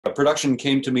production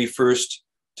came to me first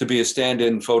to be a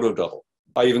stand-in photo double.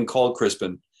 I even called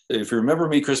Crispin. If you remember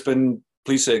me, Crispin,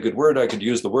 please say a good word. I could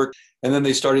use the work. And then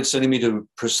they started sending me to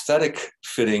prosthetic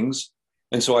fittings.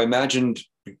 And so I imagined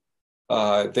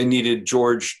they needed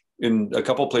George in a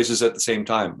couple places at the same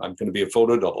time. I'm going to be a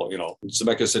photo double, you know.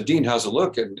 Zemeckis said, Dean, how's it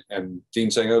look? And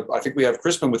Dean saying, oh, I think we have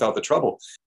Crispin without the trouble.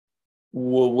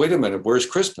 Well, wait a minute, where's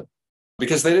Crispin?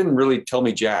 Because they didn't really tell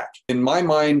me jack. In my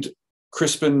mind,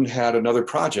 Crispin had another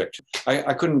project.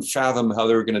 I couldn't fathom how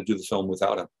they were going to do the film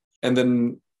without him. And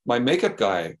then my makeup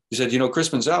guy, he said, you know,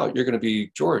 Crispin's out, you're going to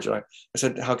be George. I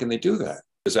said, how can they do that?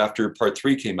 Because after part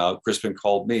 3 came out, Crispin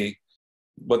called me.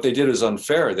 What they did is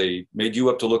unfair. They made you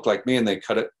up to look like me and they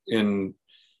cut it in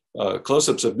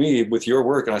close-ups of me with your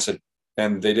work. And I said,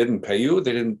 and they didn't pay you?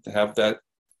 They didn't have that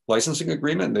licensing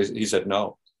agreement? He said,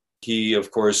 no. He,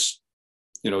 of course,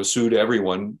 you know, sued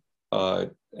everyone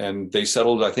and they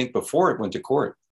settled, I think, before it went to court.